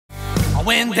I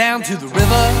went down to the river,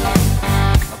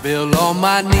 I fell on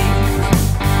my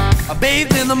knees, I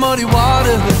bathed in the muddy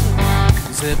water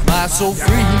to set my soul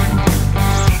free.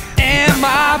 And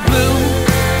my blues,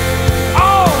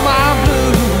 all my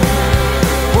blues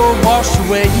were washed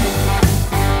away.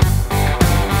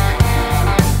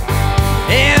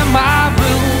 And my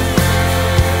blues,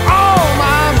 all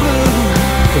my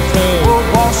blues were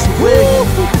washed away.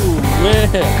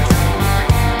 Yeah.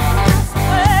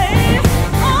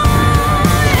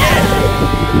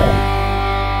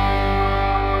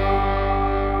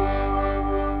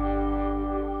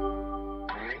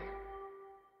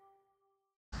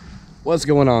 What's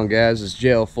going on, guys? It's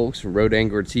JL Folks from Road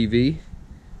Angler TV.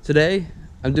 Today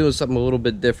I'm doing something a little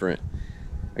bit different.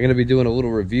 I'm going to be doing a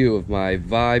little review of my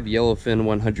Vibe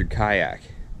Yellowfin100 kayak.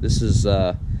 This is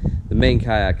the main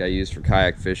kayak I use for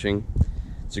kayak fishing.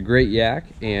 It's a great yak,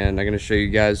 and I'm going to show you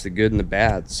guys the good and the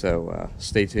bad, so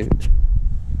stay tuned.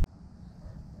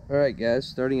 Alright guys,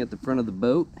 starting at the front of the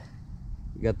boat,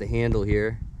 we got the handle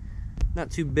here.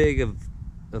 Not too big of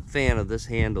a fan of this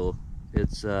handle.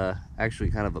 It's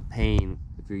actually kind of a pain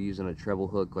if you're using a treble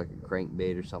hook like a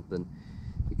crankbait or something,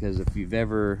 because if you've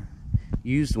ever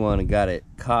used one and got it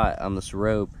caught on this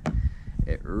rope,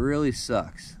 it really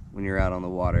sucks when you're out on the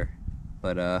water.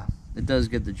 But it does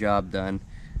get the job done.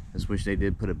 I just wish they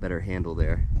did put a better handle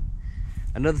there.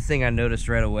 Another thing I noticed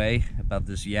right away about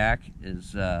this yak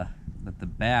is that the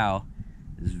bow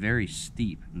is very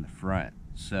steep in the front,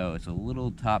 so it's a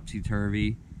little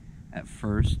topsy-turvy at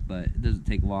first, but it doesn't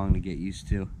take long to get used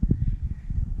to.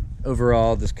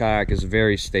 Overall, this kayak is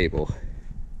very stable.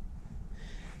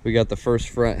 We got the first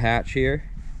front hatch here.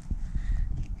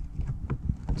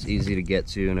 It's easy to get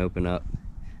to and open up.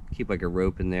 Keep like a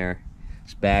rope in there.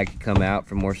 This bag can come out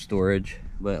for more storage,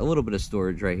 but a little bit of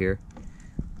storage right here.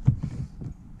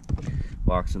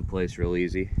 Locks in place real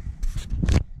easy.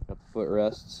 Got the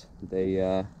footrests.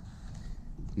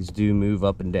 These do move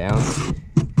up and down.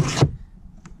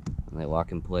 They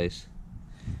lock in place.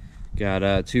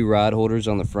 Got two rod holders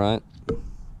on the front,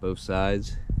 both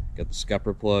sides. Got the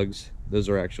scupper plugs. Those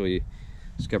are actually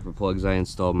scupper plugs I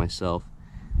installed myself.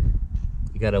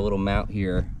 You got a little mount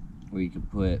here where you can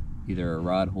put either a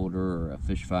rod holder or a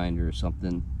fish finder or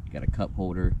something. You got a cup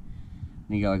holder.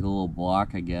 And you got like a little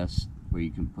block, I guess, where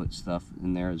you can put stuff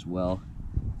in there as well.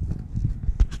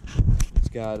 It's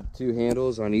got two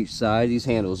handles on each side. These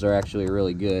handles are actually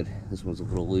really good. This one's a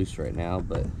little loose right now,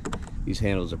 but these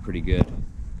handles are pretty good.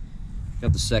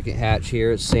 Got the second hatch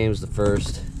here, it's same as the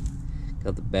first.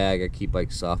 Got the bag, I keep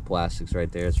like soft plastics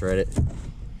right there. It's right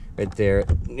there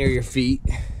near your feet.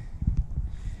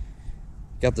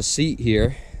 Got the seat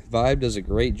here. Vibe does a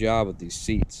great job with these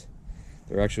seats.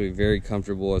 They're actually very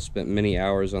comfortable. I've spent many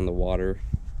hours on the water,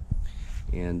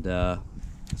 and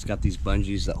it's got these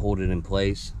bungees that hold it in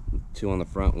place. Two on the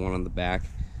front, one on the back.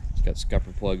 It's got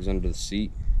scupper plugs under the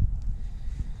seat.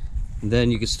 And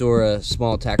then you can store a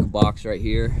small tackle box right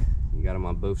here. You got them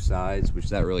on both sides, which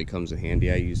that really comes in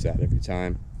handy. I use that every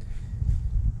time.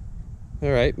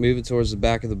 Alright, moving towards the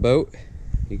back of the boat.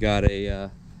 You got a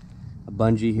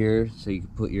bungee here, so you can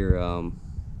put your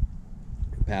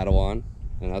paddle on.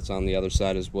 And that's on the other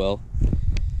side as well.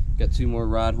 Got two more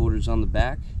rod holders on the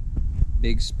back.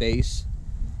 Big space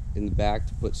in the back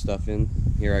to put stuff in.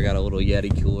 Here I got a little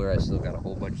Yeti cooler. I still got a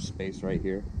whole bunch of space right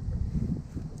here.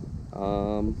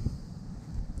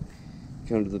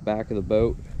 Come to the back of the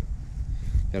boat,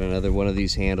 got another one of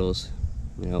these handles.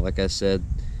 You know, like I said,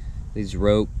 these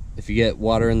rope, if you get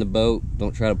water in the boat,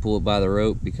 don't try to pull it by the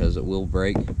rope because it will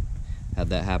break. Had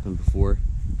that happen before.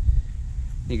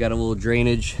 You got a little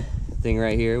drainage thing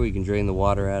right here. We can drain the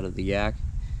water out of the yak.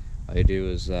 All you do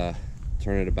is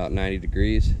turn it about 90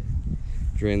 degrees,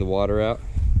 drain the water out.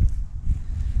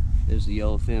 There's the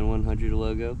Yellowfin100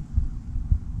 logo.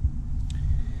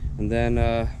 And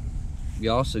then you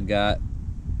also got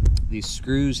these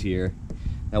screws here.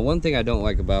 Now, one thing I don't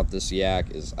like about this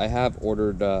yak is I have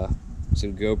ordered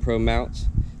some GoPro mounts,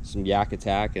 some Yak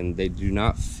Attack, and they do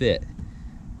not fit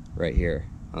right here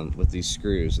with these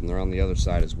screws, and they're on the other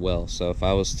side as well. So if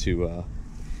I was to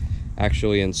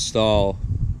actually install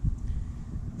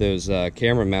those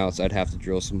camera mounts, I'd have to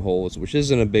drill some holes, which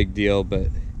isn't a big deal, but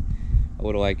I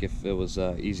would like if it was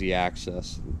easy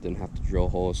access and didn't have to drill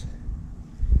holes.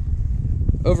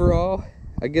 Overall,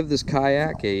 I give this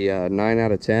kayak a 9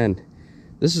 out of 10.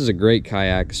 This is a great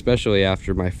kayak, especially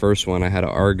after my first one. I had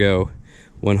an Argo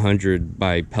 100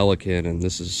 by Pelican, and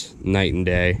this is night and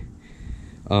day.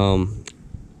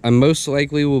 I most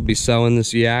likely will be selling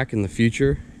this yak in the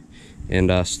future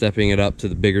and stepping it up to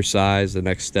the bigger size. The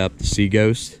next step, the Sea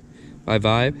Ghost by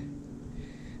Vibe.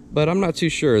 But I'm not too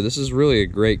sure. This is really a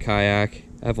great kayak.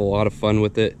 I have a lot of fun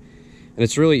with it, and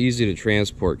it's really easy to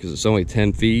transport because it's only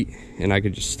 10 feet, and I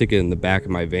could just stick it in the back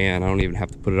of my van. I don't even have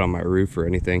to put it on my roof or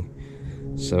anything,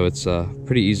 so it's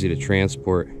pretty easy to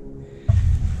transport.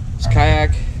 This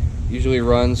kayak usually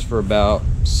runs for about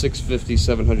 $650,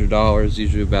 $700,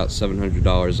 usually about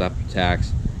 $700 after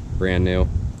tax, brand new.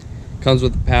 Comes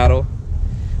with a paddle.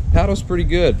 Paddle's pretty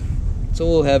good. It's a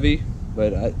little heavy,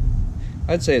 but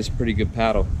I'd say it's a pretty good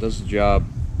paddle. Does the job.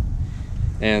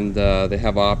 And they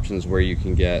have options where you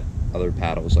can get other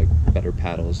paddles, like better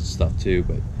paddles and stuff too,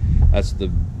 but that's the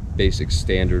basic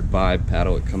standard Vibe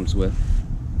paddle it comes with.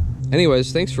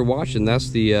 Anyways, thanks for watching. That's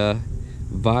the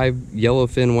Vibe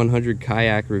Yellowfin100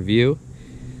 kayak review.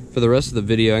 For the rest of the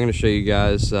video, I'm going to show you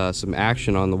guys some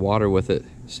action on the water with it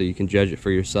so you can judge it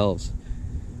for yourselves.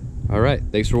 Alright,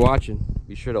 thanks for watching.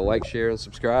 Be sure to like, share, and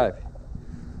subscribe.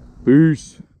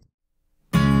 Peace.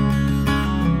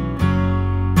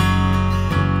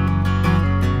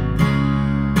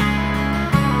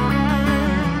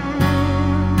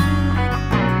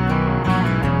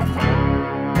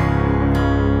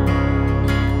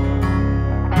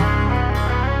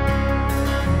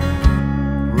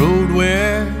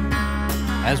 Roadwear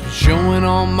has been showing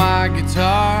on my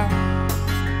guitar.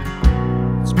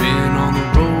 It's been on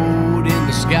the road, in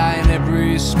the sky, in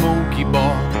every smoky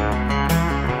bar.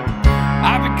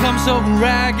 I've become so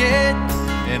ragged,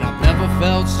 and I've never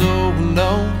felt so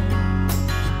alone.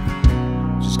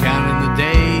 Just counting the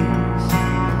days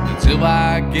until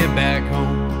I get back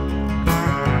home.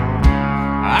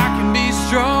 I can be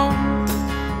strong,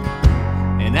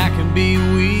 and I can be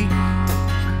weak,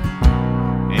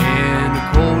 and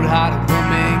a cold-hearted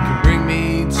woman can bring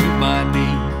me to my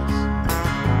knees.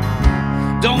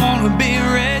 Don't wanna be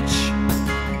rich,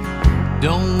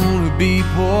 don't wanna be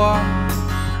poor.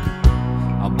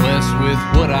 I'm blessed with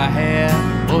what I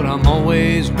have, but I'm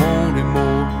always wanting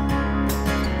more.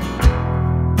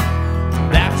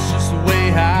 That's just the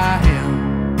way I am.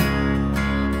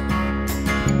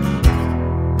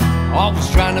 Always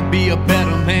trying to be a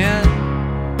better man,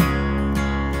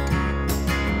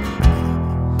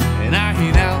 and I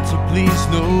ain't out to please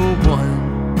no one.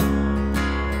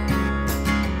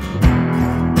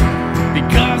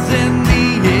 Because in the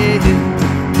end,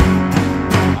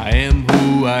 I am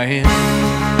who I am.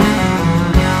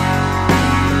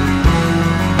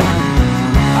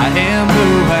 I am who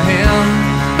I am.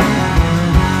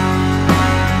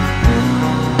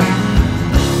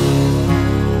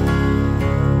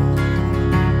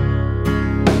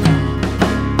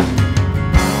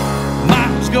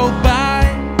 Miles go by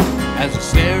as I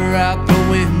stare out the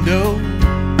window,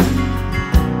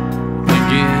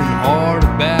 thinking hard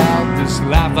about this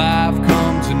life I've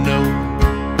come to know.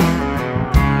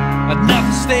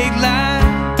 Another state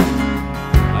line,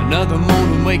 another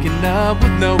morning waking up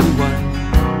with no one,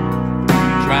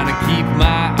 trying to keep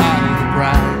my eye on the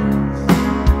prize.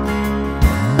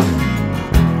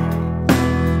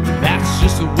 That's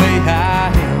just the way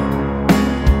I am.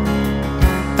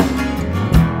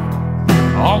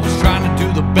 Always trying to do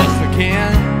the best I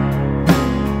can,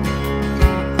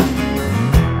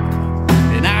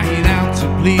 and I ain't out to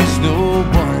please no